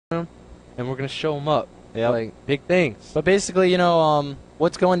and we're gonna show them up. Yeah. Like big things. But basically, you know,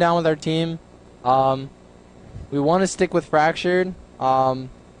 what's going down with our team? We want to stick with Fractured.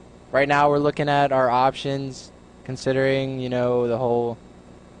 Right now, we're looking at our options, considering, you know, the whole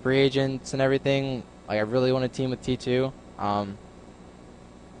free agents and everything. Like, I really want a team with T2.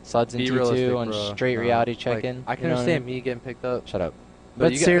 Suds and Be T2 realistic, on bro. straight No. reality Like, check-in. I can you know what understand mean? me getting picked up. Shut up.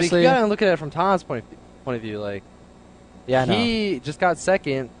 But seriously, you gotta look at it from Tom's point of view. Like, yeah, I know. he just got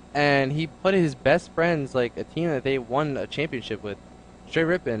second, and he put his best friends, like a team that they won a championship with, straight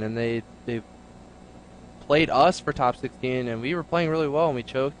ripping, and they played us for top 16, and we were playing really well, and we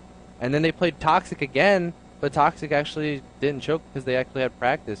choked. And then they played Toxic again, but Toxic actually didn't choke because they actually had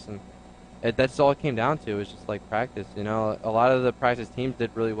practice, and that's all it came down to. It was just like practice, you know. A lot of the practice teams did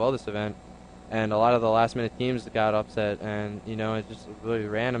really well this event, and a lot of the last-minute teams got upset, and you know, it's just a really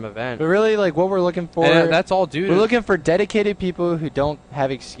random event. But really, like, what we're looking for... And that's all due to... We're looking for dedicated people who don't have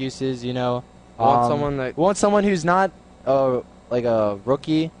excuses, you know. Want someone who's not, like a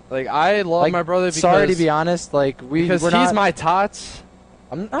rookie. Like, I love like, my brother because... Sorry to be honest, like, because he's not, my tots.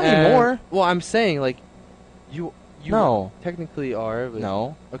 I'm not anymore. Well, I'm saying, like, you no. technically are. But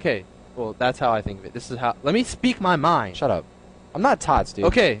no. Okay, well, that's how I think of it. This is how... Let me speak my mind. Shut up. I'm not tots, dude.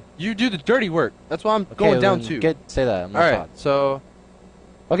 Okay, you do the dirty work. That's what I'm going down to. Say that. I'm not All right, tots. so...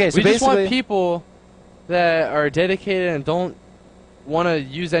 Okay, so we just basically... want people that are dedicated and don't want to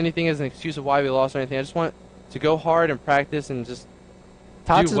use anything as an excuse of why we lost or anything. I just want to go hard and practice and just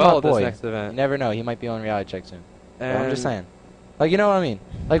Tots do is well my at this boy. next event. You never know. He might be on reality check soon. And I'm just saying. Like, you know what I mean?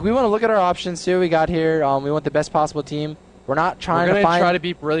 Like, we want to look at our options, see what we got here. We want the best possible team. We're not trying to find... We're going to try to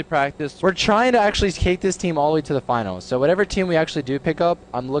be really practiced. We're trying to actually take this team all the way to the finals. So whatever team we actually do pick up,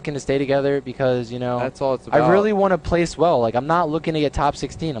 I'm looking to stay together because, you know... That's all it's about. I really want to place well. Like, I'm not looking to get top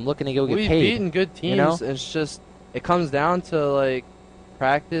 16. I'm looking to go get We've paid. We've beaten good teams. You know? It's just... It comes down to, like,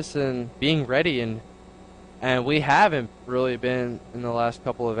 practice and being ready. And we haven't really been in the last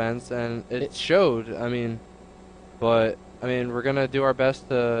couple events. And it showed. I mean... But... I mean, we're going to do our best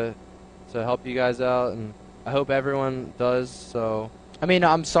to help you guys out, and I hope everyone does, so... I mean,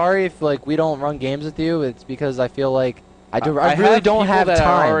 I'm sorry if, like, we don't run games with you. It's because I feel like I really don't have that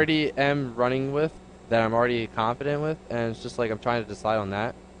time. I already am running with, that I'm already confident with, and it's just like I'm trying to decide on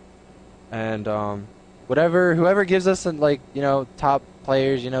that. And, whoever gives us, like, you know, top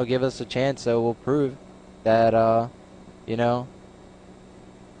players, you know, give us a chance, so we'll prove that, you know,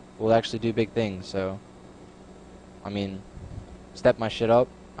 we'll actually do big things, so... I mean... Step my shit up.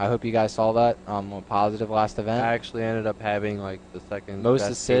 I hope you guys saw that. A positive last event. I actually ended up having like the second most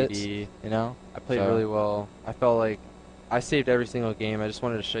best assists. KD. You know, I played really well. I felt like I saved every single game. I just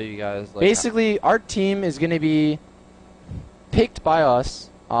wanted to show you guys. Like, basically, our team is going to be picked by us,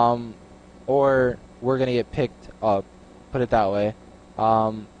 or we're going to get picked up. Put it that way,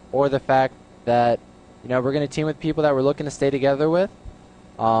 or the fact that you know we're going to team with people that we're looking to stay together with.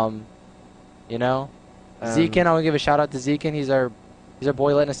 You know. Zekin, I want to give a shout out to Zekin. He's our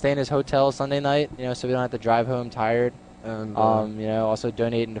boy letting us stay in his hotel Sunday night, you know, so we don't have to drive home tired. And you know, also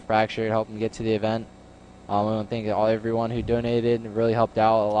donating to Fractured, helping get to the event. I want to thank everyone who donated and really helped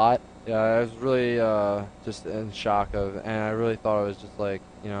out a lot. Yeah, I was really just in shock and I really thought it was just like,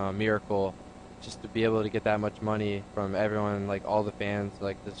 you know, a miracle just to be able to get that much money from everyone, like all the fans,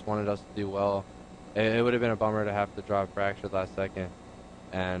 like just wanted us to do well. It would have been a bummer to have to drop Fractured last second.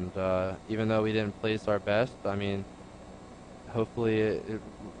 And even though we didn't place our best, I mean, hopefully it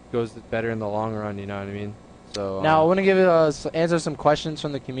goes better in the long run, you know what I mean? So now I want to answer some questions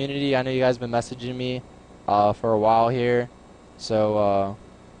from the community. I know you guys have been messaging me for a while here. So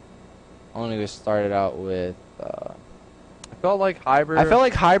I want to start it out with... I felt like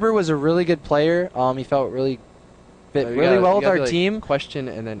Hyber was a really good player. He felt really fit really well with our team. Question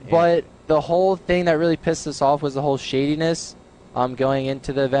and then but the whole thing that really pissed us off was the whole shadiness. Going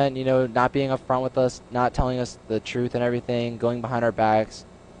into the event, you know, not being upfront with us, not telling us the truth and everything, going behind our backs.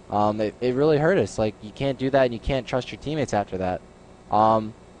 It really hurt us. Like, you can't do that, and you can't trust your teammates after that.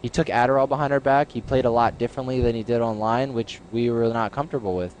 He took Adderall behind our back. He played a lot differently than he did online, which we were not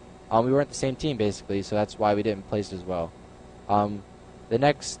comfortable with. We weren't the same team, basically, so that's why we didn't place as well. The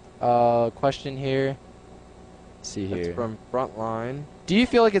next question here. Let's see here. It's from Frontline. Do you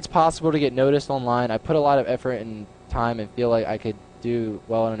feel like it's possible to get noticed online? I put a lot of effort and time and feel like I could do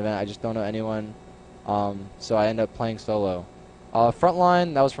well in an event. I just don't know anyone, so I end up playing solo.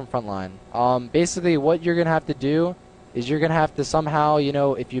 Frontline, that was from Frontline. Basically, what you're gonna have to do is you're gonna have to somehow, you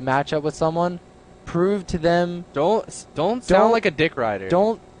know, if you match up with someone, prove to them. Don't sound like a dick rider.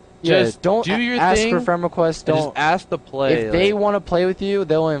 Don't just don't do your ask thing, for friend requests. Don't just ask to play. If they want to play with you,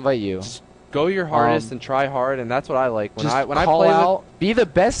 they'll invite you. go your hardest and try hard, and that's what I like. When just I call play out, be the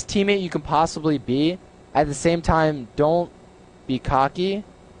best teammate you can possibly be. At the same time, don't be cocky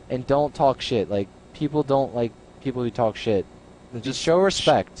and don't talk shit. Like, people don't like people who talk shit. Just show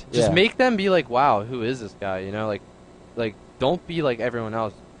respect. Just make them be like, wow, who is this guy? You know, like don't be like everyone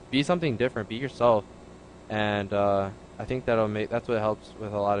else. Be something different. Be yourself. And I think that's what helps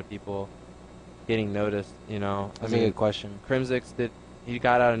with a lot of people getting noticed. You know, That's a good question. Crimsix he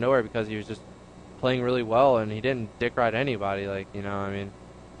got out of nowhere because he was just playing really well, and he didn't dick ride anybody. Like, you know, I mean,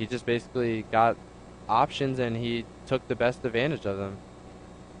 he just basically got options, and he took the best advantage of them.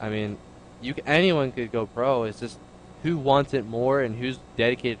 I mean, anyone could go pro. It's just who wants it more and who's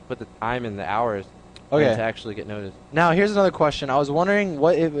dedicated to put the time and the hours to actually get noticed. Now, here's another question. I was wondering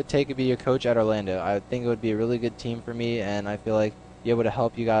what it would take to be a coach at Orlando. I think it would be a really good team for me, and I feel like be able to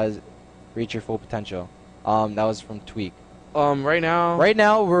help you guys reach your full potential. That was from Tweak. Right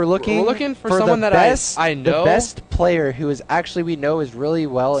now we're looking for someone that I know, the best player who is actually we know is really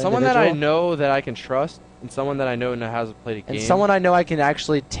well, someone that I know that I can trust, and someone that I know hasn't played a game, and someone I know I can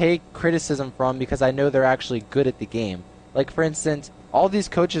actually take criticism from because I know they're actually good at the game. Like, for instance, all these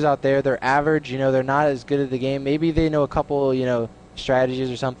coaches out there, they're average, you know, they're not as good at the game. Maybe they know a couple, you know,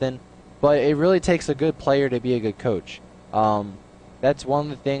 strategies or something, but it really takes a good player to be a good coach. That's one of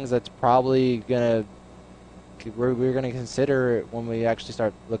the things that's probably we're gonna consider when we actually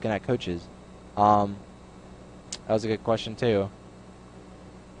start looking at coaches. That was a good question too.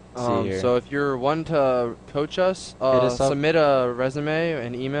 So if you're one to coach us, submit a resume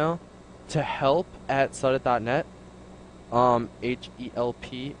and email to help@sudit.net.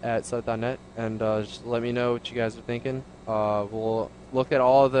 HELP@sudit.net, and just let me know what you guys are thinking. We'll look at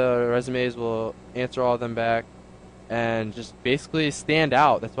all the resumes, we'll answer all of them back, and just basically stand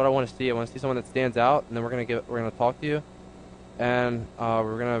out. That's what I want to see. I want to see someone that stands out, and then we're gonna talk to you, and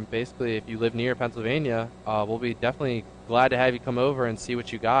we're gonna basically, if you live near Pennsylvania, we'll be definitely glad to have you come over and see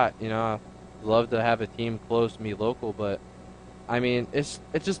what you got. You know, I'd love to have a team close to me, local, but I mean, it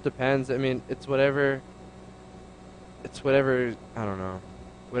just depends. I mean, it's whatever. I don't know,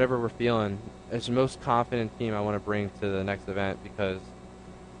 whatever we're feeling. It's the most confident team I want to bring to the next event, because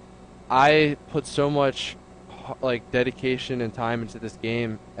I put so much like dedication and time into this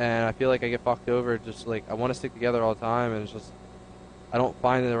game, and I feel like I get fucked over. Just like, I want to stick together all the time, and it's just I don't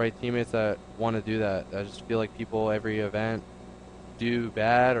find the right teammates that want to do that. I just feel like people every event do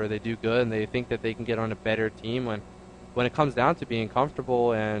bad or they do good, and they think that they can get on a better team when it comes down to being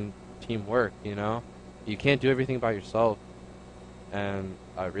comfortable and teamwork, you know. You can't do everything by yourself, and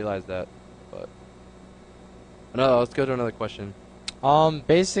I realize that. But no, let's go to another question.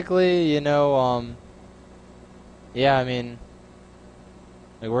 Basically, you know, yeah, I mean,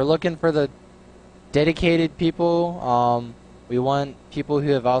 like, we're looking for the dedicated people. We want people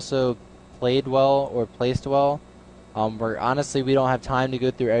who have also played well or placed well. Honestly, we don't have time to go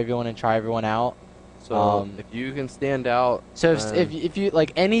through everyone and try everyone out. So if you can stand out, so if you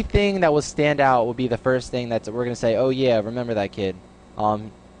like, anything that will stand out will be the first thing that we're gonna say. Oh yeah, remember that kid?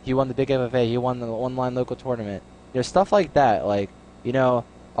 He won the big FFA. He won the online local tournament. There's stuff like that. Like, you know,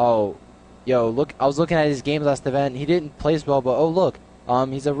 oh, yo, look, I was looking at his games last event. He didn't place well, but oh look,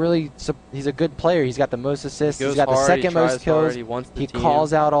 he's a good player. He's got the most assists. He's got the second most kills. He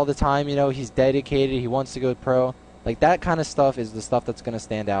calls out all the time. You know, he's dedicated. He wants to go pro. Like, that kind of stuff is the stuff that's gonna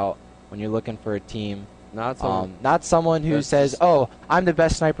stand out when you're looking for a team. Not someone who says, "Oh, I'm the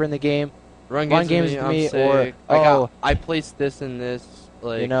best sniper in the game. Run games with me," or "Oh, I placed this and this."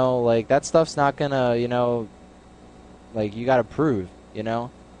 Like, you know, like, that stuff's not gonna, you know, like, you gotta prove, you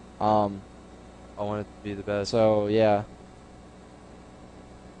know. I want it to be the best. So yeah.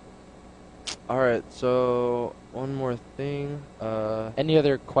 All right. So one more thing. Any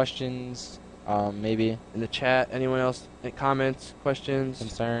other questions? Maybe in the chat. Anyone else? Any comments, questions,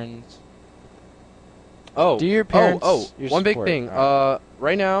 concerns? Oh, do your parents? One big thing.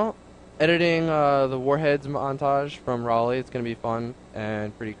 Right now, editing the Warheads montage from Raleigh. It's gonna be fun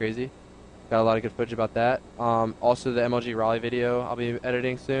and pretty crazy. Got a lot of good footage about that. Also, the MLG Raleigh video I'll be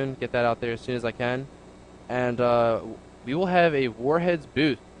editing soon. Get that out there as soon as I can. And we will have a Warheads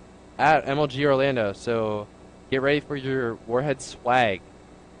booth at MLG Orlando. So get ready for your Warheads swag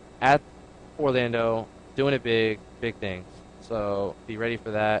at Orlando, doing it big things. So be ready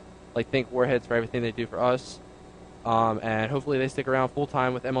for that. Like, thank Warheads for everything they do for us, and hopefully they stick around full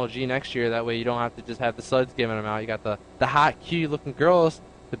time with MLG next year. That way you don't have to just have the suds giving them out. You got the hot, cute looking girls,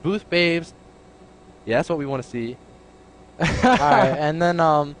 the booth babes. Yeah, that's what we want to see. All right, and then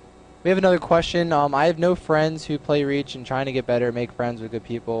we have another question. I have no friends who play Reach and trying to get better, make friends with good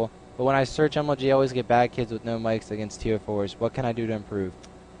people. But when I search MLG, I always get bad kids with no mics against TO4s. What can I do to improve?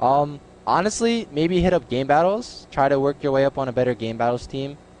 honestly, maybe hit up game battles. Try to work your way up on a better game battles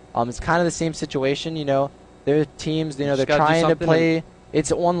team. It's kind of the same situation, you know. There are teams, you know, they're just gotta do trying to something and play.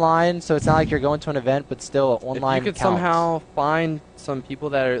 It's online, so it's not like you're going to an event, but still if you online could counts. somehow find some people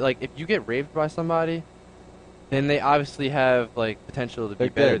that are like, if you get raved by somebody, then they obviously have like potential to be They're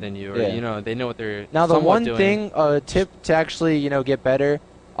better good. than you, or Yeah. you know, they know what they're Now, the somewhat one doing. thing, tip to actually, you know, get better,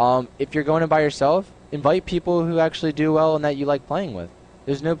 if you're going in by yourself, invite people who actually do well and that you like playing with.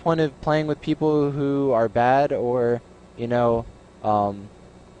 There's no point of playing with people who are bad or, you know, um,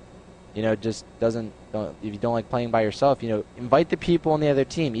 just don't if you don't like playing by yourself, you know, invite the people on the other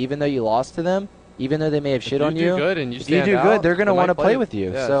team, even though you lost to them, even though they may have If shit you on do you. good and you If you stand do good, out, they're gonna they want to might play with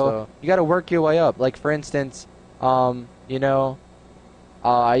you. Yeah, So you got to work your way up. Like for instance, you know,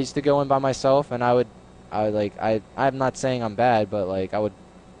 I used to go in by myself, and I'm not saying I'm bad, but like I would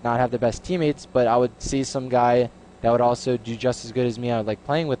not have the best teammates, but I would see some guy that would also do just as good as me. I would like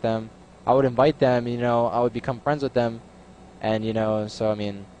playing with them. I would invite them, you know, I would become friends with them, and you know, so I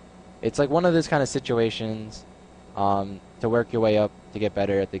mean, it's like one of those kind of situations to work your way up to get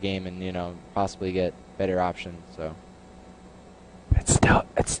better at the game, and you know, possibly get better options. So it's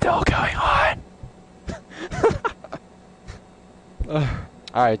still going on.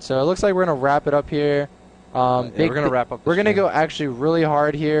 All right, so it looks like we're gonna wrap it up here. yeah, we're gonna wrap up. We're gonna stream. go actually really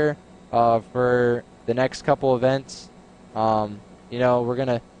hard here for the next couple events. You know, we're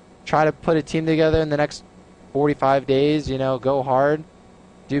gonna try to put a team together in the next 45 days. You know, go hard,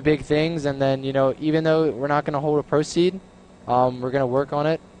 do big things, and then you know, even though we're not gonna hold a pro seed, we're gonna work on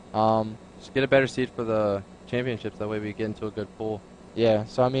it. Just get a better seed for the championships. That way we get into a good pool. Yeah.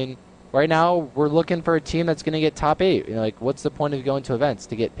 So I mean, right now we're looking for a team that's gonna get top 8. You know, like what's the point of going to events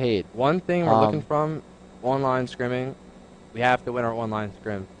to get paid? One thing we're looking from online scrimming, we have to win our online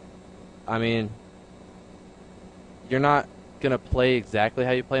scrim. I mean, you're not gonna play exactly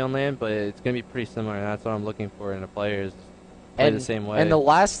how you play on land, but it's gonna be pretty similar, and that's what I'm looking for in a player is play the same way. And the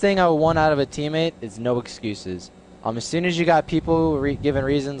last thing I would want out of a teammate is no excuses. As soon as you got people giving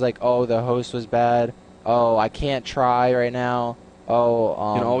reasons like, oh, the host was bad, oh, I can't try right now,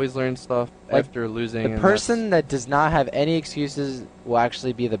 oh, you can always learn stuff like after losing. the person that does not have any excuses will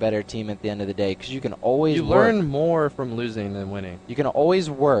actually be the better team at the end of the day, because you can always you learn more from losing than winning. You can always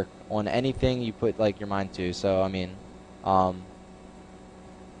work on anything you put like your mind to. So I mean,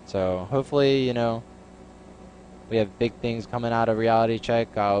 so hopefully, you know, we have big things coming out of reality check.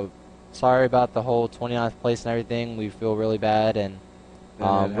 Sorry about the whole 29th place and everything. We feel really bad, and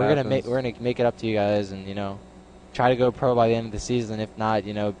we're gonna make it up to you guys, and you know, try to go pro by the end of the season. If not,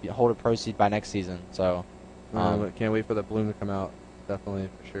 you know, hold a pro seed by next season. So can't wait for the bloom to come out. Definitely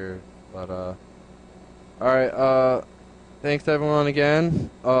for sure. But all right. Thanks everyone again.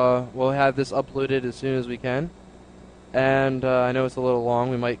 We'll have this uploaded as soon as we can. And I know it's a little long.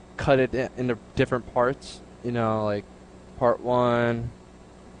 We might cut it into different parts. You know, like part 1,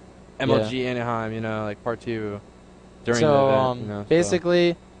 MLG Anaheim. You know, like part 2 during the event. You know,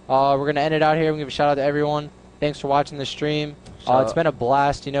 basically, we're gonna end it out here. We give a shout out to everyone. Thanks for watching the stream. It's been a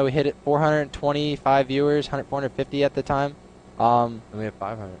blast. You know, we hit it 425 viewers, 450 at the time. And we have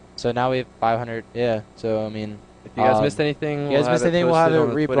 500. So now we have 500. Yeah. So I mean, if you guys missed anything, we'll have it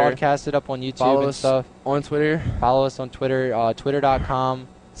rebroadcasted up on YouTube Follow and stuff. On Twitter. Follow us on Twitter.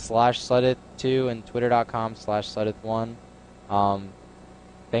 Twitter.com/Sudeth2 and Twitter.com/Sudeth1.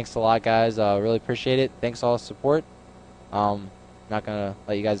 Thanks a lot, guys. Really appreciate it. Thanks all the support. Not gonna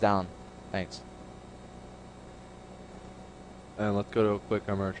let you guys down. Thanks. And let's go to a quick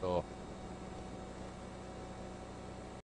commercial.